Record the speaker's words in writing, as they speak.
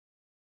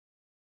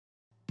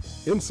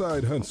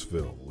Inside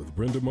Huntsville with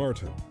Brenda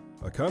Martin,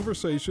 a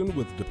conversation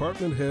with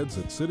department heads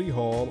at City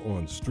Hall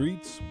on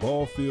streets,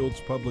 ball fields,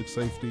 public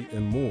safety,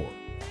 and more.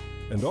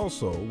 And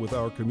also with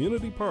our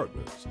community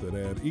partners that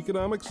add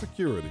economic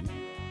security,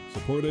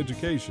 support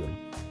education,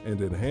 and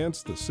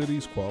enhance the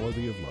city's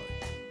quality of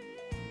life.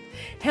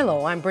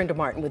 Hello, I'm Brenda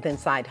Martin with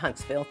Inside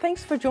Huntsville.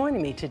 Thanks for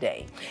joining me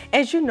today.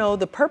 As you know,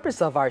 the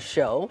purpose of our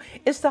show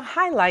is to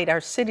highlight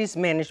our city's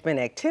management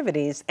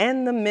activities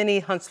and the many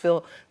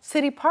Huntsville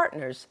city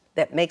partners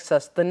that makes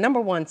us the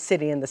 #1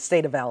 city in the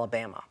state of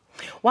Alabama.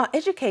 While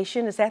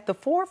education is at the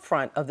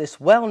forefront of this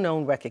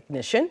well-known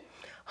recognition,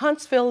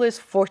 Huntsville is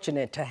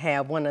fortunate to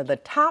have one of the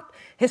top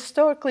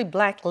historically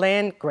black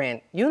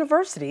land-grant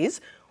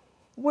universities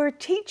where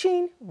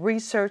teaching,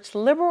 research,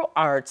 liberal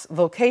arts,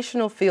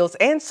 vocational fields,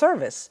 and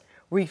service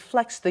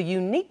reflects the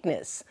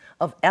uniqueness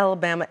of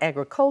Alabama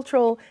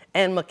Agricultural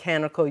and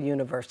Mechanical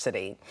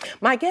University.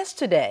 My guest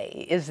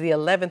today is the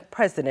 11th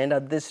president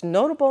of this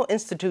notable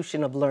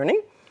institution of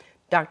learning,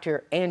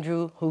 Dr.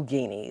 Andrew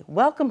Hugine.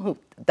 Welcome,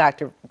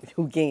 Dr.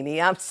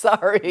 Hugine. I'm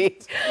sorry.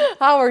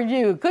 How are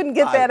you? Couldn't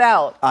get that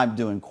out. I'm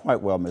doing quite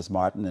well, Ms.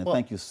 Martin, and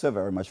thank you so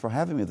very much for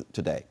having me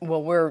today.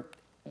 Well,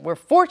 we're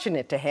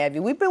fortunate to have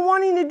you. We've been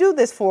wanting to do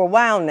this for a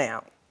while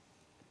now.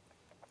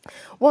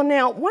 Well,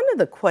 now, one of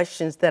the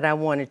questions that I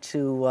wanted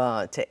to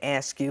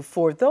ask you,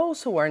 for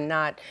those who are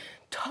not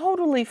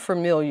totally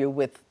familiar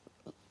with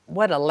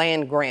what a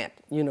land-grant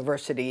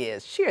university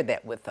is, share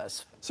that with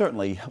us.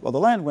 Certainly. Well, the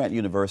land-grant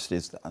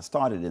universities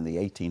started in the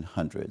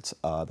 1800s.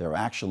 There are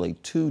actually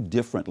two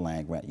different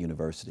land-grant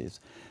universities,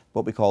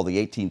 what we call the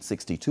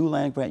 1862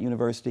 land-grant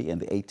university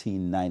and the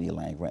 1890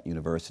 land-grant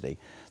university.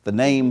 The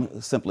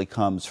name simply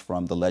comes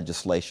from the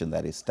legislation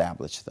that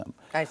established them.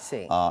 I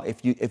see.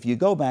 If you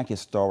go back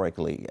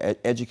historically,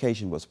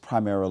 education was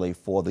primarily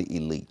for the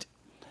elite.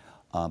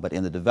 But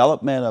in the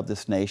development of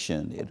this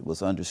nation, it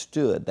was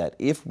understood that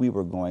if we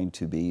were going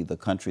to be the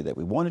country that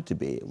we wanted to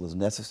be, it was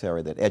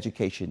necessary that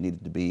education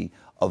needed to be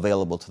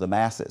available to the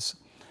masses.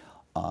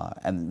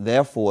 And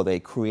therefore, they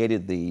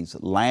created these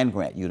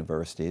land-grant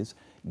universities,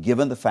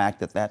 given the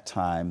fact at that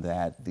time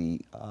that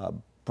the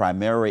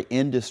primary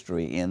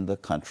industry in the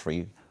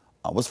country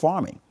was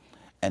farming.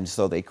 And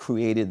so they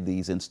created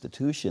these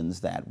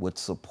institutions that would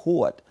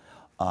support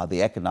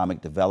the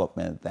economic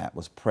development that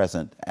was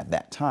present at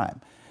that time.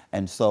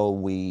 And so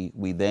we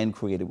then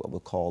created what we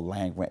call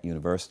land-grant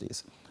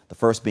universities, the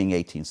first being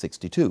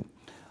 1862.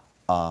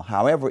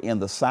 However, in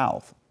the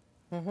South,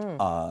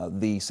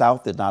 the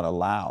South did not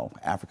allow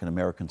African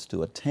Americans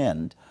to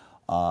attend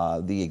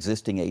the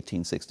existing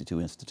 1862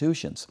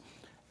 institutions.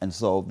 And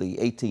so the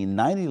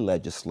 1890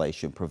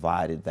 legislation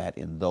provided that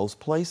in those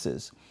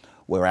places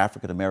where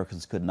African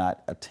Americans could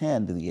not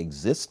attend the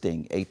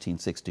existing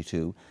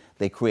 1862,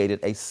 they created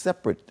a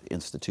separate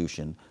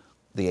institution,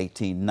 the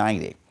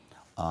 1890.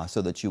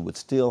 So that you would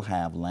still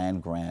have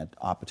land-grant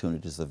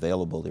opportunities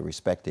available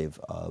irrespective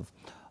of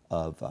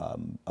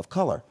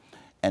color.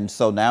 And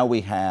so now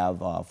we have,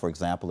 for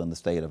example, in the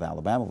state of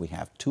Alabama, we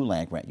have two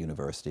land-grant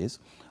universities.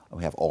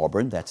 We have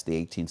Auburn, that's the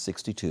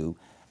 1862,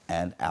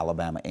 and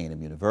Alabama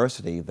A&M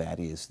University, that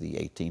is the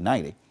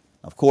 1890.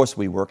 Of course,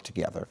 we work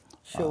together.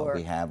 Sure.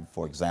 We have,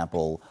 for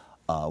example,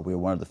 we're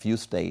one of the few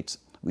states,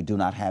 we do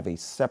not have a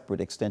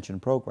separate extension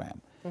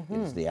program. It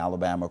is the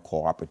Alabama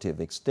Cooperative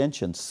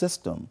Extension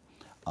System.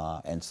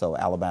 And so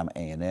Alabama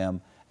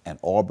A&M and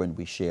Auburn,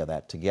 we share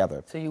that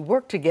together. So you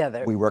work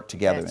together. We work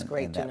together That's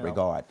great in to that know.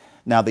 regard.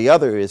 Now the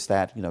other is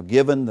that,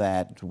 given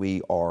that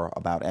we are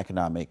about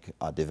economic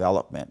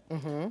development,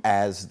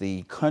 as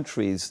the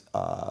country's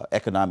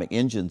economic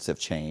engines have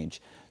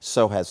changed,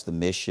 so has the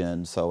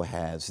mission, so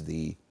has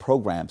the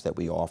programs that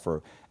we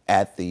offer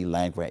at the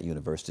land-grant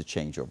university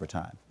change over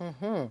time.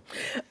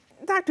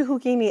 Dr.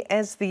 Hugine,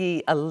 as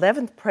the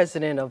 11th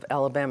president of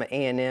Alabama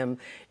A&M,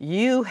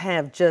 you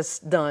have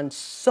just done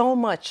so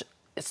much.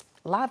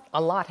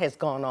 A lot has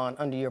gone on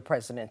under your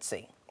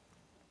presidency.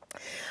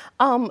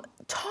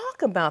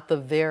 Talk about the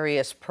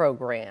various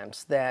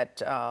programs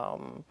that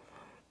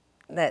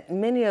that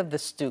many of the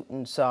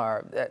students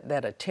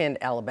that attend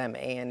Alabama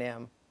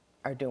A&M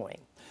are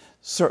doing.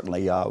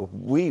 Certainly,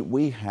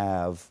 we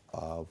have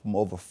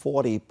over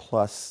 40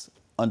 plus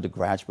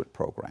undergraduate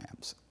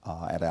programs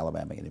at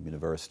Alabama A&M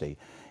University.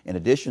 In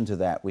addition to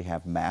that, we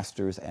have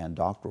master's and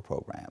doctoral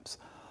programs.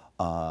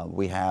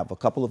 We have a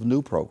couple of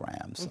new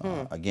programs.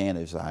 Again,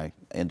 as I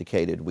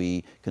indicated,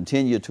 we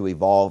continue to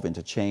evolve and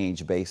to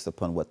change based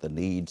upon what the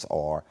needs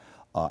are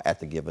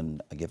at a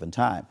given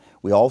time.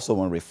 We also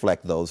want to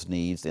reflect those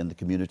needs in the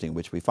community in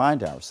which we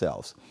find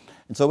ourselves.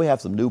 And so we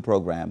have some new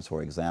programs,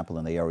 for example,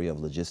 in the area of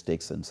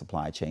logistics and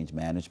supply chain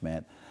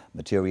management,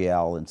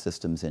 material and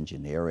systems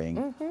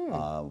engineering.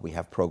 We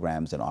have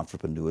programs in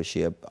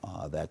entrepreneurship,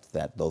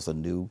 those are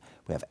new.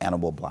 We have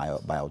animal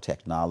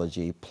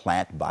biotechnology,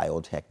 plant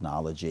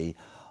biotechnology.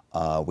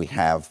 We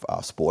have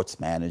sports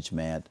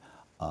management.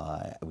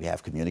 We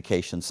have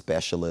communication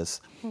specialists.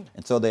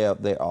 And so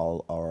there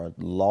are a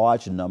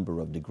large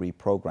number of degree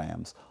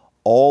programs,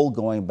 all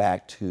going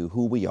back to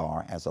who we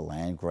are as a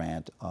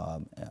land-grant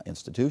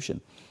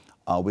institution.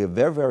 We are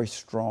very, very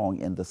strong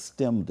in the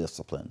STEM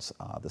disciplines.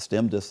 The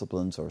STEM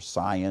disciplines are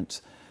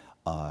science,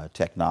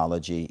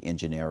 technology,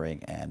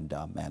 engineering, and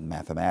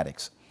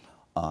mathematics.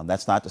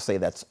 That's not to say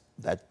that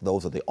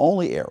those are the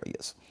only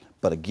areas,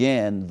 but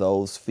again,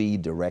 those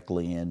feed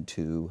directly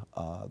into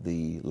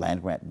the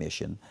land-grant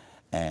mission,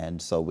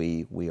 and so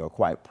we are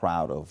quite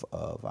proud of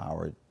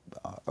our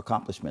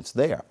accomplishments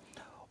there.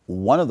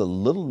 One of the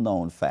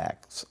little-known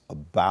facts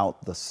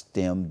about the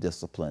STEM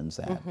disciplines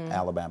at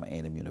Alabama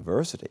A&M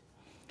University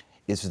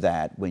is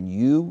that when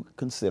you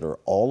consider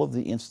all of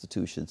the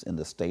institutions in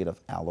the state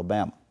of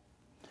Alabama,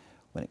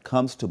 when it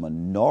comes to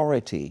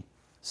minority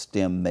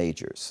STEM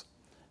majors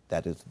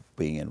that is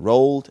being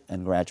enrolled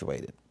and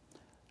graduated,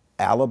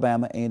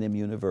 Alabama A&M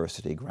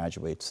University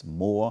graduates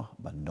more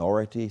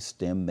minority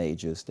STEM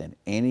majors than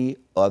any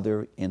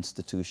other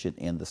institution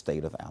in the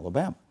state of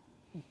Alabama.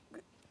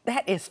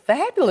 That is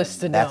fabulous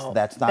to know.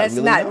 That's not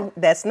really known.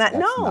 That's not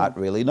known. That's not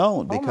really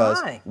known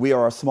because my. we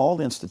are a small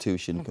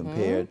institution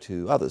compared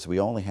to others. We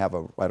only have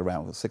right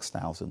around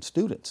 6,000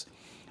 students,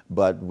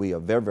 but we are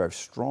very, very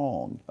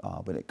strong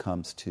when it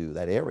comes to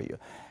that area.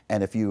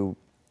 And if you,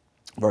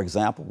 for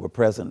example, were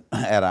present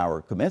at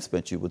our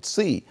commencement, you would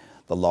see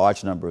the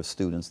large number of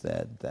students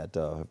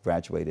that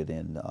graduated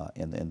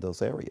in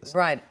those areas.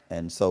 Right.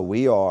 And so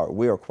we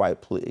are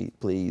quite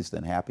pleased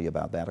and happy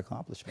about that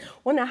accomplishment.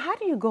 Well, now, how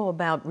do you go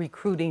about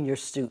recruiting your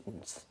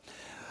students?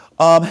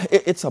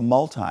 It's a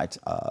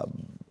multi-task,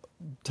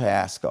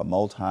 a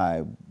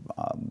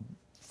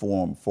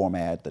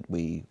multi-format that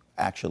we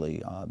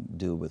actually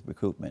do with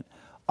recruitment.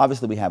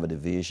 Obviously, we have a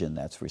division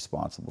that's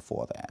responsible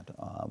for that.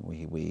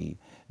 We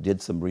did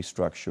some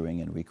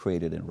restructuring and we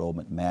created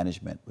enrollment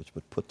management, which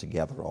would put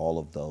together all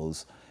of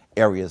those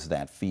areas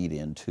that feed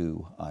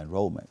into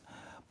enrollment.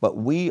 But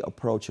we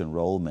approach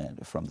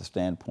enrollment from the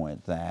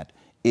standpoint that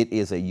it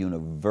is a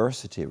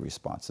university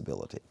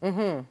responsibility.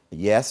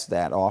 Yes,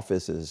 that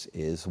office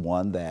is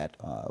one that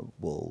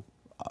will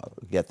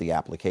get the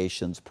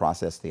applications,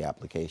 process the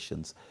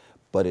applications,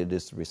 but it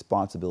is the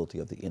responsibility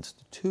of the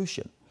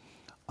institution.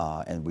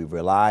 And we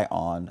rely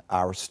on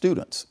our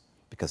students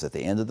because at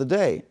the end of the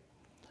day,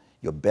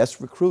 your best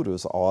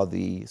recruiters are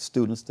the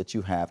students that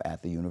you have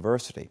at the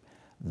university.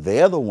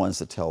 They're the ones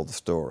that tell the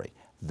story.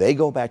 They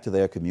go back to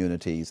their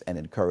communities and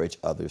encourage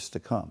others to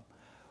come.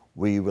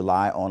 We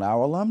rely on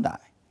our alumni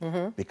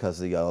because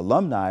the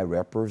alumni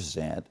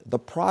represent the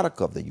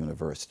product of the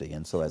university.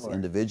 And so as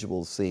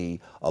individuals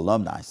see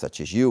alumni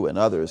such as you and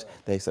others,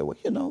 they say, well,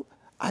 you know,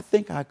 I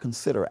think I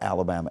consider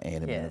Alabama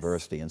A&M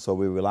University, and so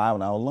we rely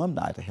on our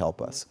alumni to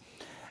help us.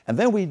 And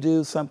then we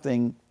do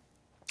something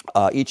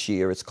each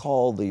year. It's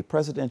called the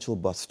Presidential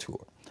Bus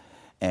Tour.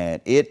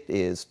 And it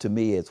is, to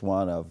me, it's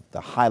one of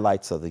the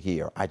highlights of the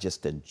year. I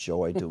just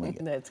enjoy doing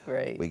it. That's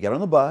great. We get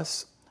on the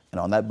bus, and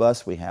on that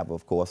bus we have,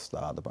 of course,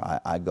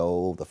 I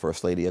go, the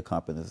First Lady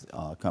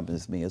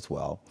accompanies me as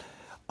well.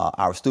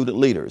 Our student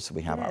leaders,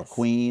 we have our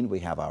Queen, we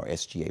have our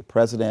SGA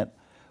President,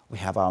 we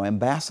have our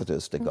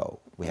ambassadors to go.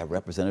 We have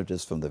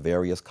representatives from the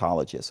various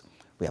colleges.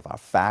 We have our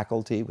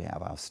faculty, we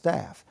have our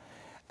staff.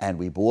 And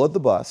we board the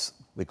bus,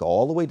 we go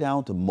all the way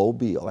down to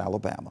Mobile,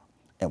 Alabama,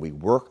 and we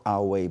work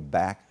our way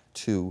back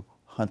to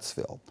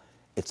Huntsville.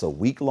 It's a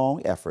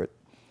week-long effort.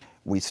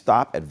 We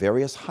stop at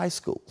various high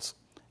schools.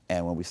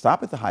 And when we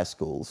stop at the high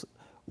schools,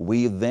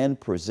 we then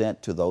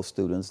present to those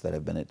students that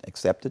have been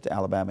accepted to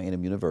Alabama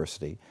A&M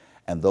University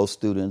and those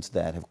students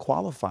that have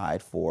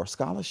qualified for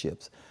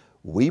scholarships.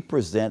 We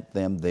present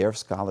them their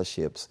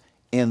scholarships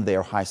in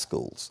their high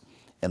schools,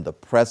 in the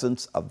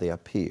presence of their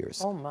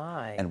peers. Oh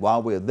my. And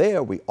while we're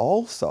there, we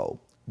also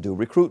do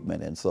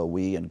recruitment. And so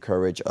we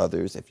encourage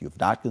others, if you've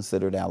not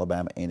considered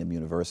Alabama A&M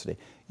University,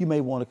 you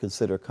may want to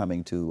consider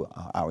coming to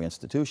our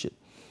institution.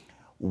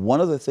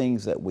 One of the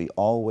things that we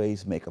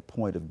always make a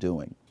point of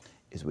doing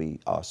is we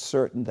are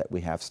certain that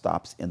we have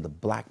stops in the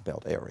Black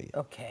Belt area.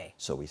 Okay.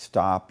 So we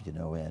stop, you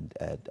know,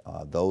 at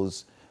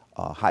those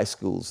high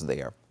schools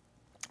there,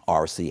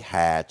 R.C.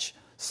 Hatch,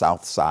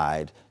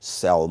 Southside,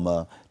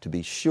 Selma, to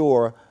be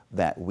sure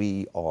that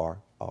we are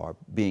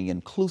being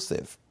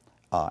inclusive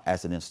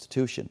as an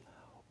institution.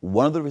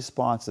 One of the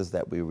responses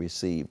that we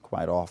receive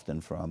quite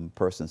often from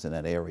persons in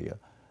that area,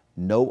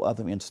 no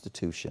other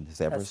institution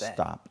has ever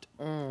stopped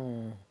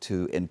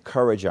to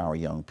encourage our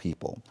young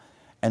people.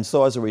 And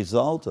so as a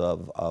result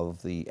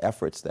of the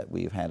efforts that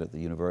we've had at the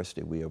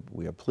university,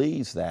 we are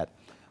pleased that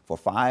for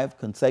 5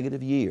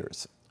 consecutive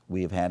years,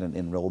 we've had an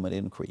enrollment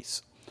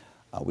increase.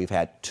 We've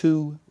had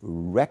 2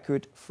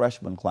 record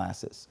freshman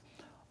classes.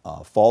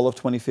 Fall of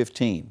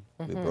 2015,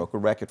 we broke a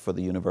record for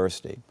the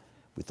university.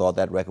 We thought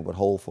that record would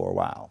hold for a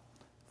while.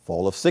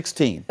 Fall of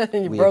 16,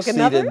 we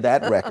exceeded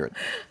that record.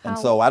 And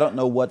so I don't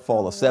know what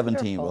fall of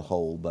 17 will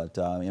hold, but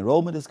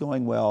enrollment is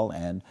going well,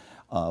 and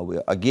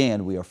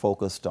we are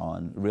focused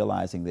on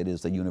realizing that it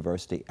is a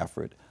university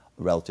effort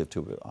relative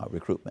to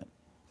recruitment.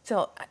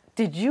 So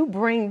did you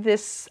bring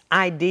this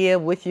idea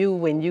with you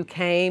when you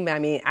came? I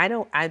mean,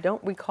 I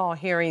don't recall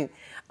hearing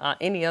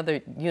any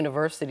other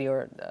university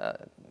or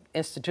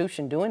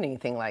institution doing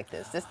anything like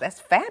this. That's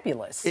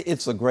fabulous.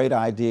 It's a great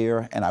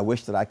idea, and I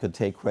wish that I could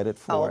take credit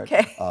for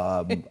Okay.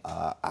 it.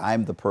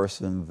 I'm the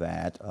person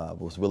that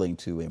was willing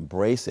to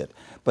embrace it,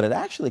 but it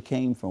actually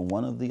came from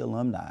one of the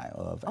alumni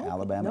of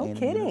Alabama no A&M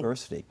kidding.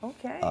 University.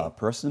 Okay. A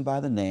person by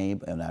the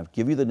name, and I'll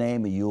give you the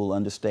name and you'll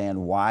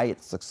understand why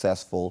it's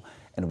successful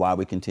and why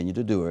we continue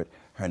to do it.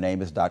 Her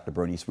name is Dr.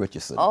 Bernice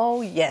Richardson.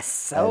 Oh,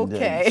 yes. And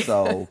Okay.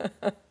 so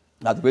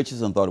Dr.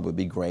 Richardson thought it would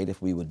be great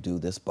if we would do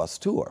this bus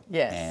tour.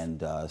 Yes.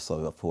 And so,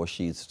 of course,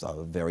 she's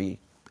very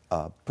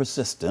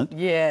persistent.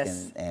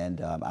 Yes.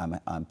 And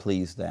I'm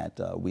pleased that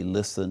we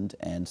listened,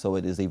 and so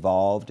it has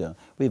evolved.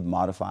 We've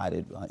modified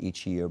it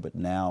each year, but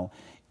now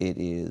it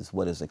is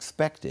what is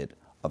expected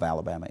of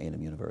Alabama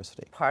A&M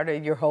University. Part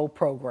of your whole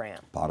program.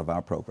 Part of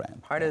our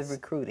program. Part yes. of the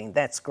recruiting.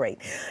 That's great.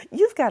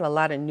 You've got a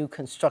lot of new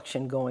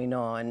construction going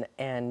on,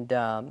 and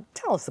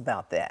tell us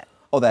about that.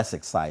 Oh, that's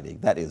exciting.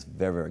 That is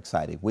very, very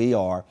exciting. We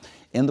are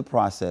in the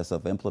process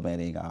of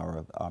implementing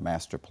our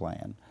master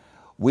plan.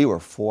 We were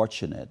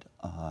fortunate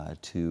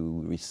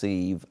to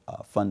receive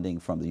funding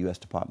from the U.S.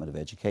 Department of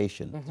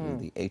Education through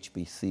the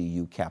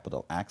HBCU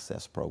Capital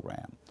Access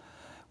Program.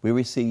 We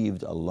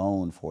received a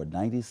loan for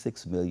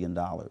 $96 million.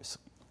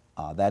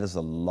 That is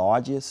the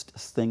largest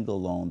single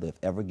loan they've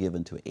ever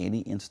given to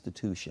any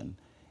institution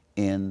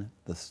in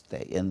the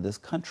state, in this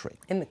country.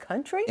 In the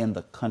country? In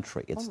the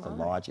country. It's the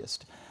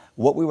largest.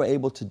 What we were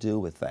able to do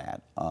with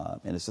that,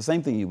 and it's the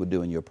same thing you would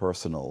do in your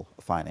personal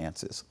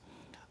finances,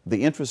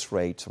 the interest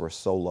rates were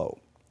so low,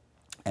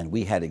 and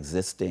we had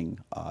existing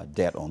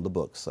debt on the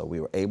books, so we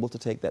were able to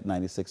take that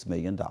 $96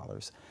 million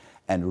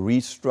and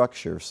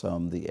restructure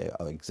some of the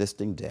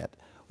existing debt,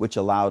 which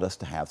allowed us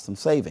to have some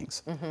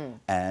savings.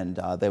 And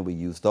then we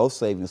used those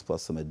savings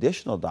plus some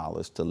additional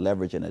dollars to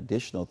leverage an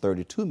additional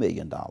 $32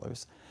 million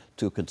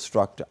to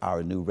construct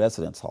our new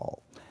residence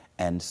hall.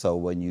 And so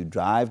when you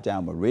drive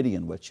down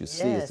Meridian, what you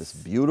see is this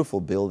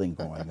beautiful building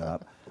going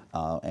up,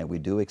 and we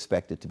do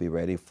expect it to be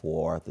ready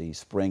for the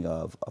spring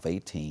of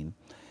 18.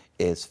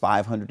 It's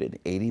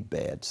 580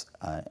 beds,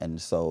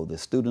 and so the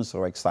students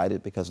are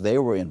excited because they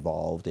were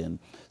involved in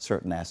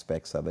certain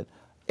aspects of it.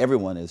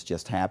 Everyone is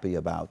just happy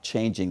about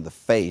changing the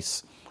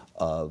face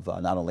of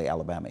not only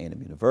Alabama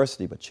A&M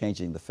University, but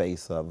changing the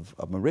face of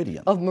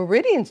Meridian. Of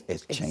Meridian.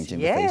 It's changing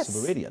the face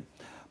of Meridian.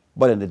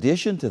 But in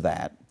addition to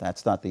that,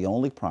 that's not the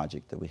only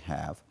project that we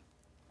have.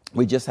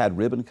 We just had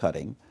ribbon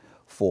cutting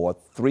for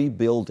 3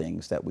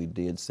 buildings that we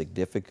did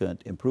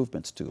significant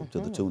improvements to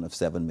the tune of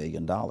 $7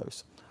 million.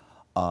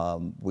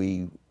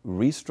 We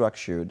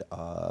restructured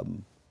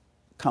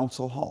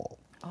Council Hall.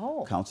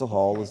 Oh, Council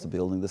Hall is the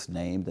building that's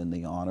named in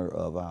the honor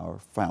of our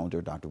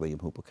founder, Dr. William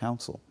Hooper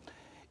Council.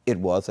 It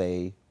was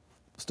a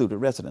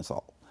student residence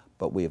hall,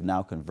 but we have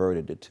now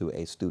converted it to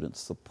a student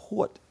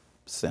support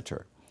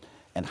center.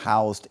 And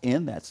housed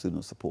in that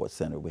student support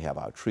center, we have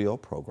our TRIO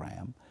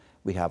program,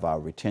 we have our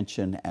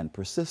retention and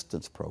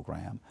persistence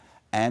program,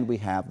 and we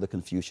have the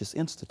Confucius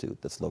Institute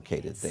that's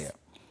located there.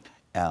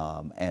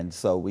 And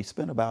so we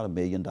spent about $1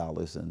 million,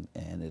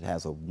 and it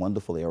has a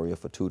wonderful area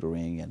for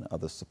tutoring and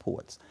other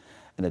supports.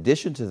 In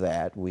addition to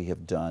that, we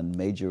have done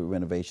major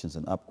renovations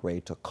and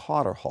upgrade to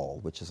Carter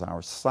Hall, which is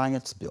our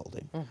science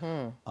building.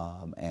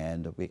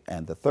 And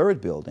the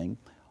third building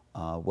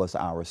was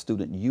our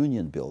student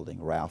union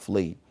building, Ralph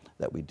Lee,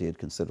 that we did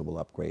considerable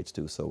upgrades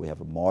to, so we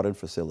have a modern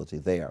facility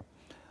there.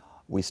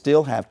 We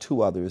still have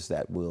 2 others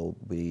that will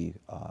be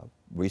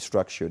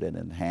restructured and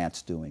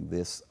enhanced during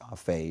this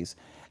phase,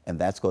 and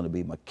that's going to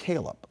be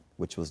McCaleb,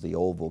 which was the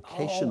old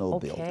vocational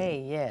building.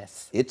 Okay,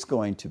 yes. It's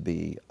going to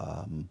be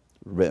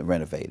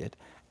renovated,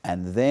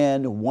 and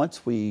then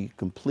once we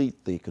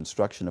complete the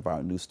construction of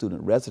our new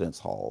student residence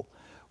hall,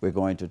 we're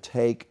going to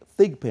take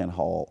Thigpen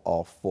Hall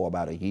off for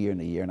about a year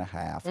and a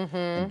half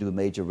and do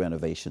major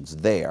renovations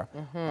there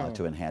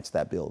to enhance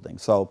that building.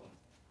 So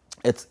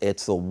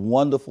it's a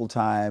wonderful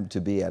time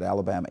to be at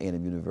Alabama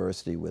A&M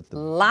University with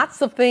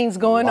lots of things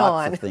going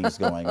on. Lots of things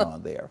going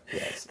on there,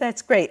 yes.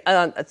 That's great.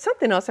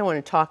 Something else I want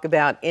to talk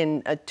about.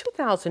 In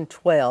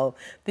 2012,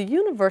 the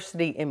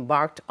university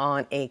embarked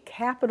on a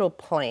capital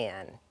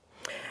plan,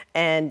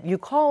 and you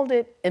called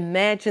it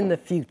Imagine the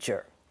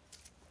Future.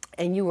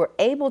 And you were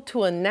able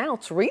to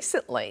announce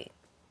recently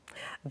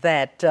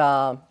that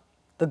the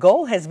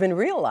goal has been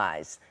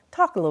realized.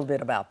 Talk a little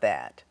bit about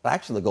that.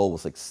 Actually, the goal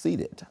was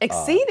exceeded.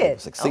 Exceeded? It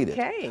was exceeded.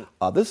 Okay.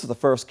 This is the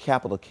first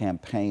capital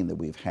campaign that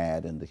we've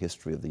had in the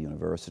history of the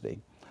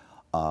university.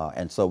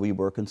 And so we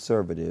were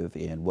conservative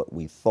in what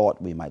we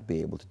thought we might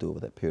be able to do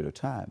over that period of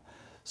time.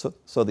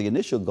 So the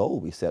initial goal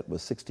we set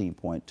was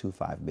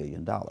 $16.25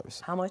 million.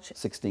 How much?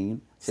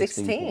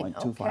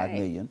 16.25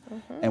 million.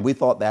 And we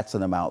thought that's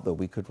an amount that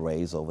we could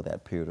raise over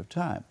that period of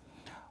time.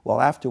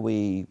 Well, after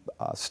we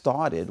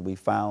started, we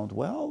found,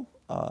 well,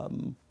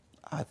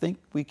 I think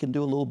we can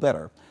do a little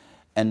better.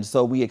 And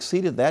so we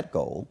exceeded that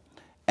goal,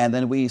 And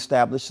then we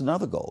established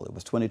another goal. It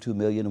was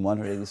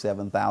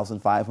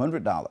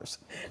 $22,187,500.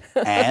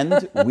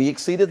 And we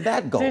exceeded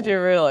that goal. Did you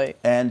really?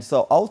 And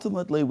so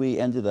ultimately we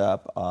ended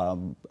up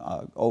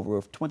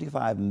over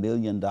 $25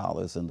 million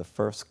in the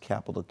first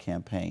capital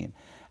campaign.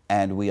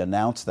 And we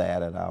announced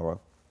that at our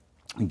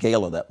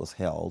gala that was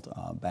held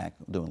back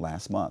during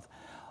last month.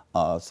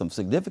 Some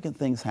significant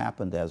things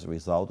happened as a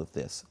result of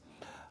this.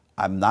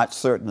 I'm not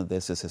certain that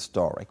this is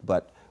historic,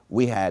 but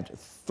we had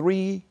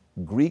 3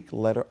 Greek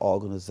letter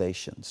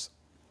organizations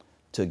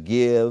to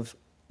give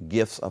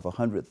gifts of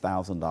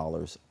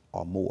 $100,000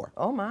 or more.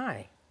 Oh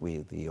my.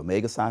 The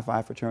Omega Psi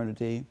Phi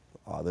fraternity,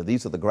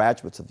 these are the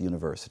graduates of the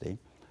university,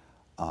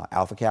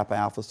 Alpha Kappa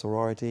Alpha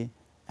sorority,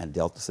 and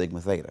Delta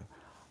Sigma Theta.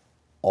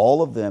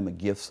 All of them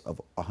gifts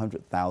of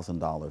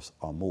 $100,000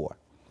 or more.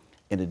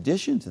 In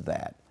addition to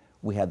that,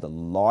 we had the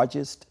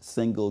largest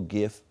single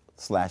gift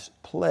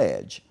 /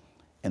 pledge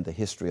in the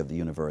history of the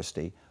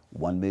university,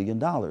 $1 million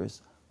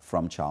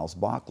from Charles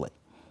Barkley.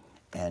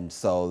 And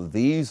so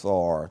these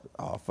are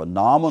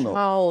phenomenal.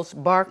 Charles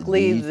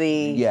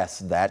Barkley, Yes,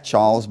 that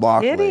Charles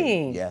Barkley.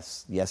 Kidding.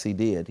 Yes, he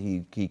did.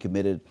 He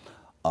committed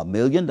 $1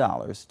 million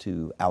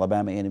to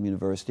Alabama A&M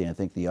University, and I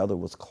think the other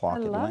was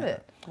Clark Atlanta. I love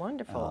it.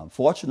 Wonderful.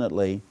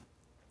 Fortunately,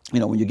 you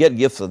know, when you get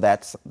gifts of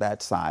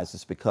that size,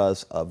 it's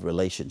because of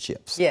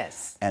relationships.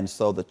 Yes. And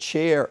so the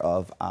chair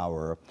of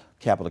our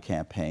capital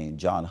campaign,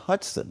 John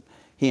Hudson,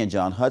 he and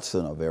John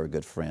Hudson are very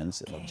good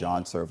friends. Okay.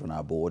 John served on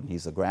our board, and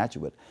he's a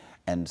graduate.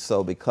 And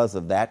so because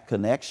of that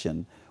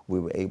connection, we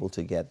were able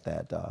to get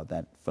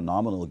that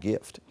phenomenal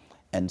gift.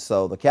 And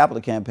so the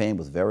capital campaign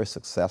was very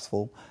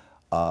successful.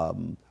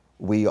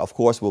 We, of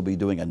course, will be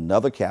doing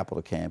another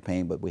capital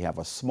campaign, but we have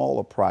a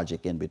smaller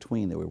project in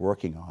between that we're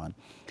working on.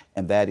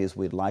 And that is,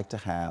 we'd like to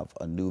have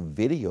a new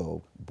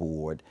video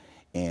board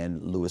in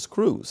Louis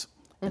Cruz.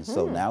 And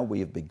so now we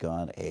have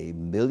begun a $1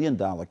 million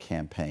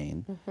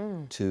campaign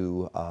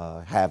to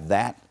have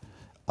that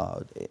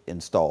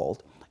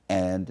installed.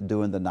 And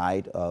during the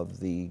night of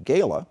the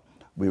gala,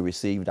 we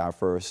received our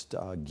first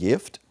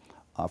gift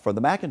from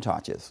the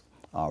McIntoshes.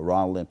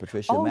 Ronald and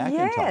Patricia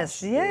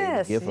McIntosh.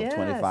 Yes. A gift of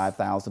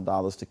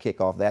 $25,000 to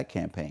kick off that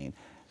campaign.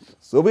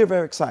 So we're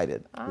very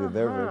excited. We're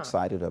very, very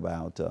excited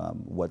about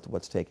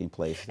what's taking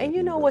place. And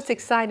you know what's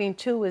exciting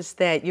too is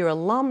that your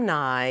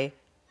alumni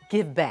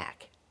give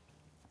back.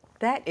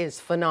 That is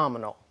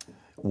phenomenal.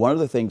 One of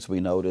the things we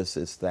notice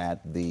is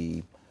that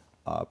the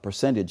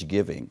percentage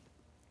giving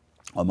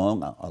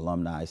among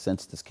alumni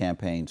since this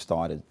campaign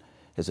started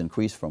has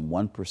increased from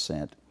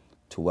 1%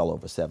 to well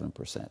over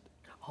 7%.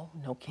 Oh,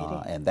 no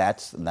kidding. And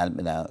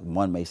now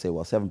one may say,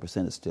 well,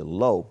 7% is still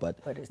low,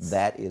 but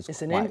that is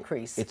it's an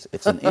increase.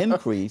 It's an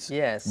increase.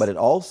 Yes. But it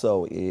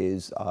also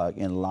is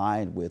in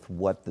line with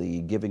what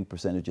the giving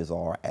percentages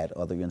are at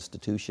other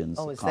institutions.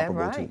 Oh, is comparable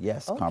that right? To,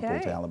 yes,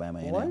 comparable to Alabama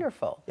A&M.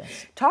 Wonderful.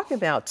 Yes. Talk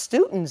about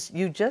students.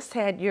 You just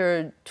had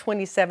your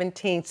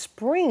 2017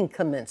 spring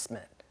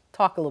commencement.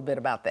 Talk a little bit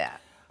about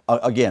that.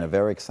 Again, a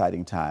very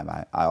exciting time.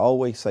 I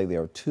always say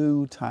there are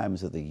 2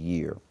 times of the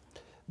year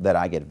that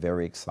I get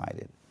very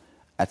excited.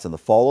 That's in the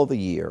fall of the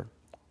year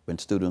when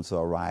students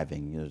are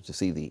arriving, you know, to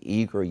see the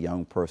eager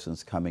young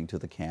persons coming to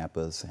the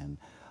campus and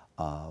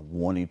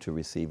wanting to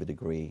receive a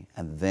degree.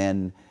 And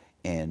then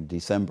in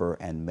December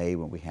and May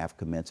when we have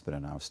commencement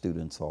and our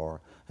students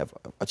have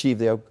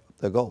achieved their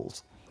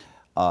goals.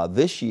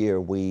 This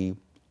year we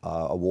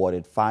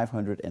awarded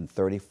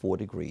 534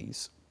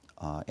 degrees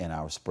in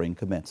our spring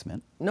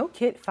commencement. No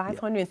kid,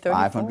 534?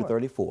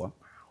 534.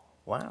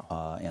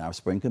 Wow. In our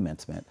spring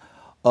commencement.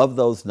 Of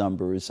those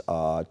numbers,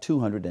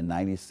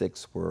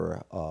 296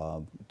 were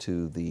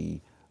to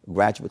the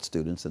graduate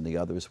students, and the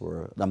others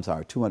were,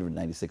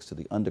 296 to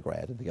the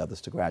undergrad, and the others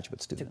to graduate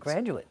students. To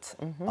graduates.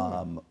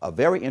 A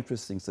very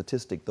interesting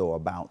statistic, though,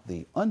 about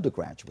the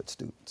undergraduate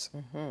students.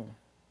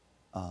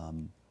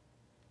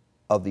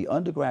 Of the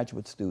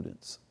undergraduate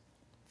students,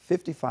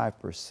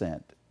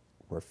 55%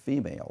 were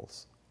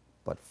females,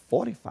 but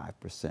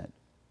 45%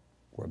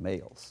 were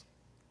males.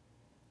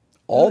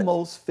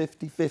 Almost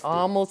 50-50.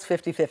 Almost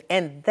 50-50.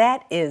 And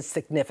that is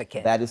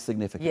significant. That is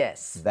significant.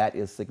 Yes. That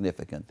is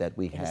significant that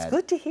we had. It's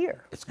good to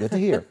hear. It's good to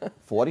hear.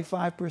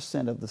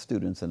 45% of the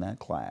students in that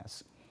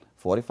class,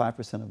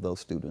 45% of those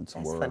students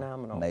were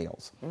phenomenal.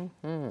 Males.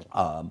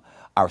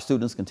 Our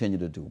students continue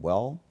to do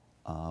well.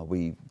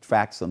 We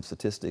tracked some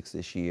statistics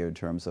this year in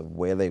terms of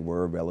where they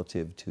were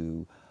relative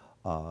to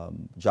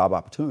job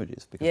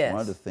opportunities. Because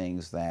one of the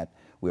things that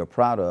we are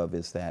proud of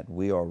is that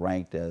we are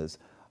ranked as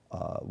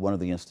one of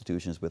the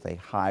institutions with a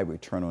high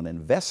return on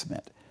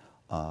investment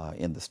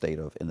in the state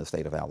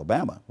of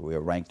Alabama. We are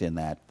ranked in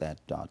that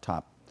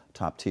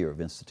top tier of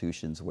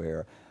institutions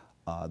where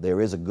there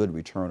is a good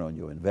return on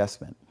your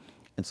investment.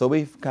 And so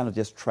we've kind of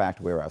just tracked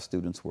where our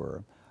students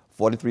were.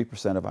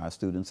 43% of our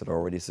students had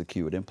already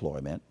secured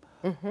employment.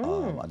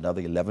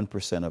 Another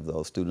 11% of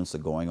those students are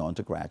going on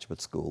to graduate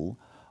school.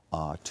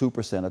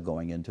 2% are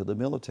going into the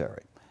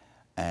military.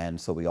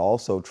 And so we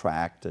also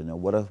tracked, you know,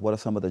 what are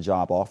some of the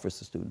job offers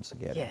the students are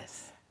getting.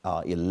 Yes.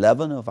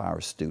 11 of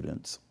our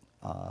students,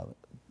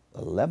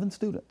 11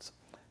 students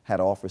had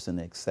offers in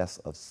excess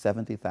of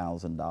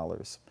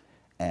 $70,000,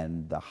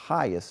 and the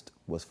highest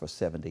was for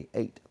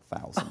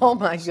 $78,000. Oh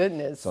my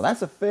goodness. So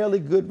that's a fairly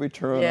good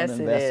return on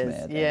investment.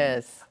 Yes, it is.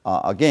 Yes.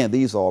 And, again,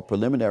 these are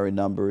preliminary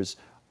numbers.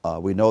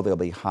 We know they'll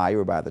be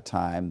higher by the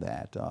time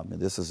that, and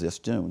this is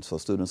just June, so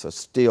students are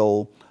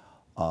still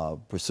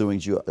pursuing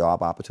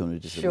job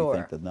opportunities. Sure. And we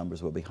think the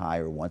numbers will be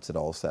higher once it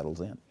all settles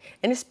in.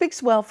 And it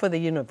speaks well for the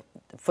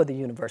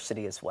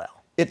university as well.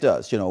 It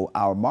does. You know,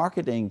 our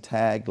marketing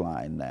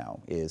tagline now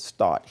is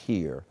 "Start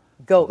here,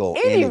 Go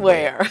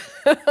anywhere."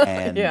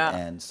 And, yeah.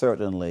 and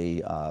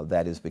certainly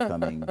that is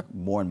becoming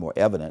more and more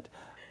evident.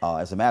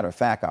 As a matter of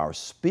fact, our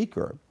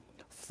speaker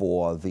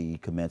for the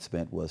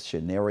commencement was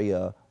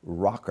Shaneria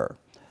Rocker.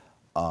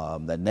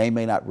 That name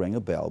may not ring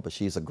a bell, but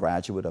she's a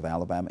graduate of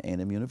Alabama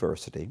A&M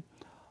University,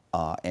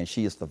 and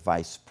she is the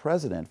vice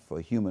president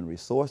for human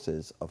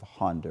resources of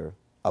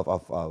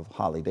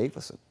Holly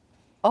Davidson.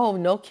 Oh,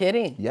 no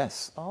kidding.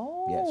 Yes.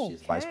 Oh, yes,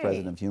 she's vice okay.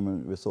 president of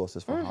human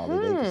resources for Holly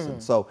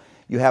Davidson. So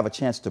you have a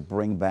chance to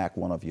bring back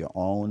one of your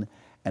own,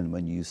 and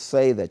when you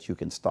say that you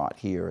can start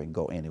here and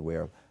go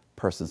anywhere,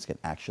 persons can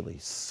actually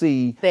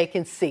see. They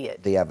can see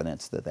it. The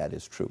evidence that that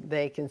is true.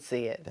 They can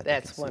see it.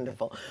 That's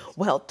wonderful.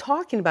 Well,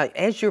 talking about,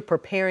 as you're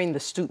preparing the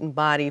student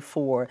body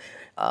for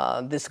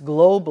this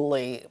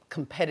globally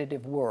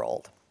competitive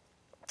world,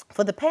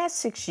 for the past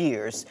 6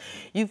 years,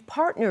 you've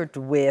partnered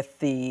with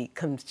the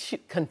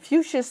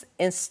Confucius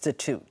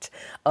Institute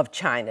of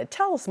China.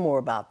 Tell us more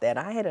about that.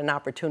 I had an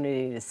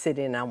opportunity to sit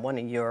in on one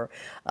of your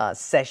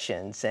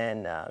sessions,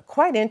 and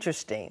quite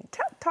interesting.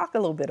 Talk a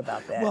little bit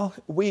about that. Well,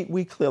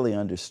 we clearly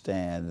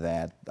understand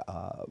that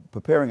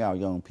preparing our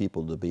young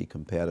people to be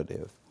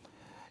competitive,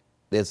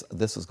 this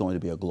is going to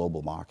be a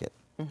global market.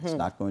 It's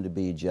not going to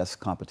be just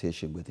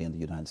competition within the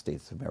United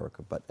States of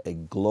America, but a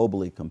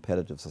globally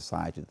competitive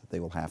society that they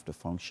will have to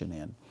function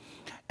in.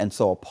 And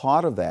so a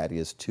part of that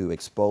is to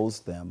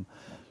expose them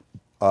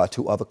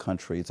to other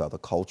countries, other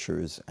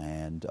cultures,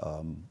 and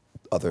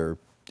other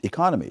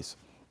economies.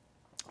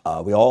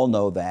 We all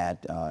know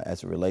that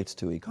as it relates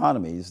to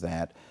economies,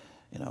 that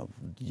the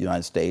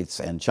United States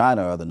and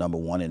China are the number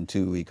 1 and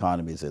 2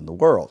 economies in the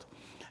world.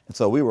 And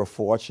so we were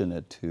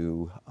fortunate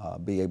to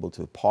be able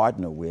to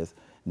partner with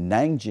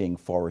Nanjing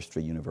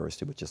Forestry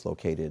University, which is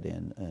located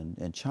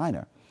in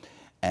China.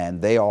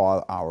 And they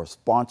are our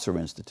sponsor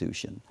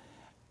institution.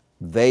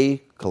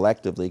 They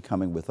collectively,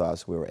 coming with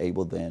us, we were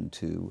able then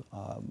to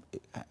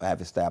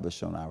have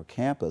established on our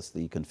campus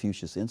the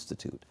Confucius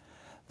Institute.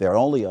 There are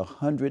only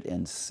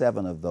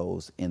 107 of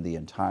those in the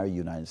entire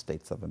United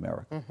States of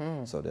America.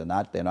 So they're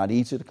not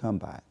easy to come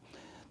by.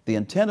 The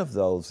intent of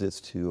those is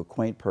to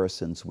acquaint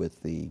persons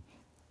with the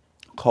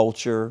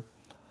culture,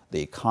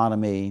 the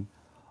economy,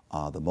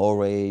 the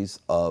mores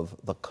of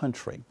the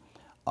country,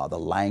 the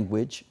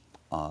language.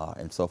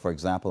 And so, for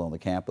example, on the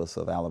campus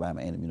of Alabama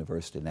A&M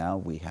University now,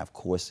 we have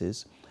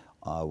courses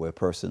where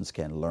persons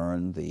can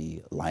learn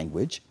the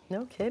language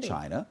No kidding. of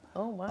China.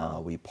 Oh,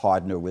 wow. We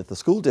partner with the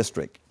school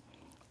district,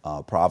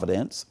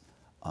 Providence,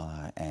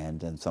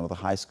 and in some of the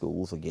high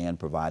schools, again,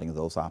 providing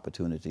those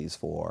opportunities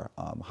for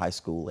high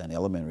school and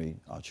elementary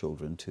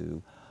children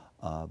to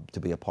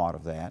be a part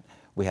of that.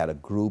 We had a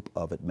group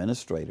of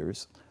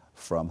administrators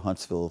from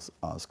Huntsville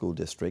School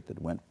District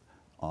that went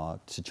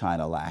to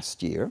China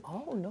last year.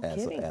 Oh, no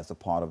as kidding. as a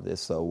part of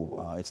this.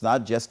 So it's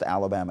not just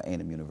Alabama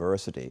A&M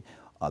University.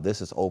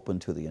 This is open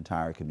to the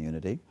entire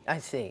community. I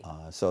see.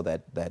 So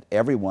that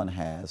everyone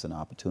has an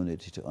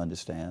opportunity to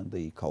understand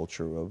the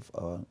culture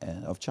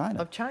of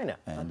China. Of China.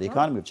 And the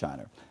economy of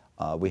China.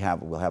 We'll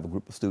have a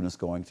group of students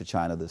going to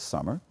China this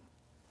summer.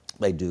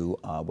 They do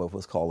what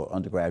was called an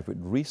undergraduate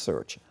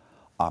research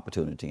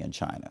opportunity in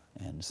China.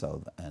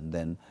 And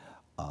then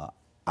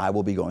I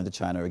will be going to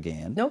China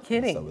again. No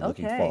kidding. So we're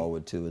looking Okay.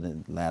 forward to, in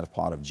the latter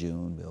part of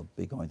June, we'll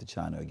be going to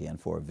China again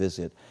for a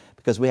visit,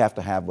 because we have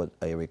to have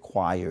a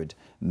required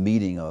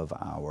meeting of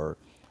our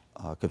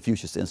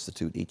Confucius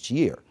Institute each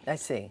year. I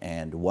see.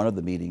 And one of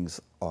the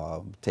meetings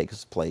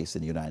takes place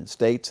in the United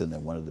States, and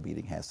then one of the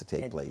meetings has to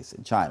take place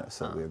in China.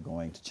 So we're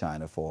going to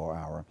China for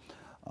our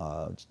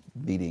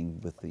meeting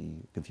with the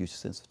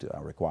Confucius Institute,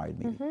 our required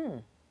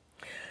meeting.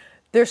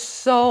 There's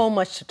so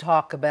much to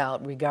talk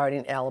about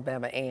regarding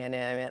Alabama A&M,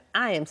 and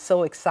I am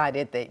so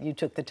excited that you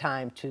took the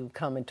time to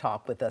come and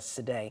talk with us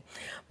today.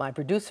 My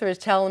producer is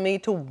telling me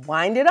to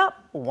wind it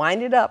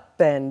up,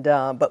 and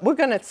but we're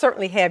going to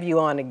certainly have you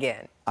on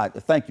again.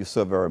 Thank you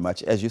so very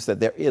much. As you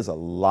said, there is a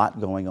lot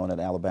going on at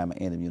Alabama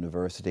A&M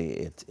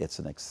University. It's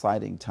an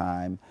exciting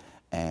time.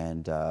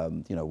 And,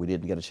 we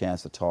didn't get a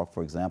chance to talk,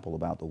 for example,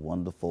 about the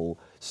wonderful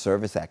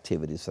service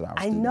activities that our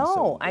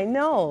students I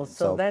know.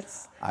 So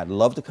that's... I'd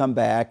love to come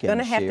back and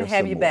Gonna have share to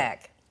have some you more.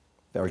 back.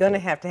 Very Going to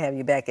good. have to have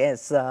you back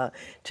as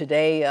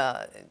today,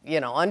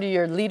 under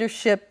your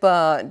leadership,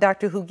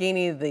 Dr.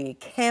 Hugine, the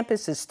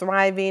campus is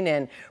thriving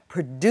and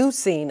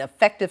producing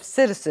effective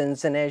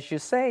citizens. And as you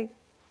say,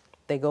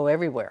 They go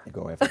everywhere. They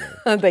go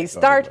everywhere. They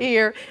start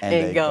here and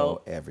and they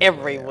go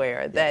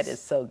everywhere. Yes. That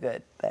is so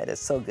good. That is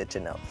so good to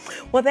know.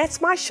 Well,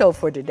 that's my show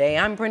for today.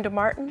 I'm Brenda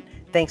Martin.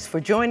 Thanks for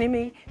joining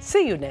me.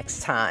 See you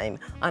next time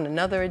on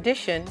another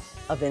edition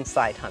of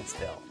Inside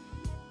Huntsville.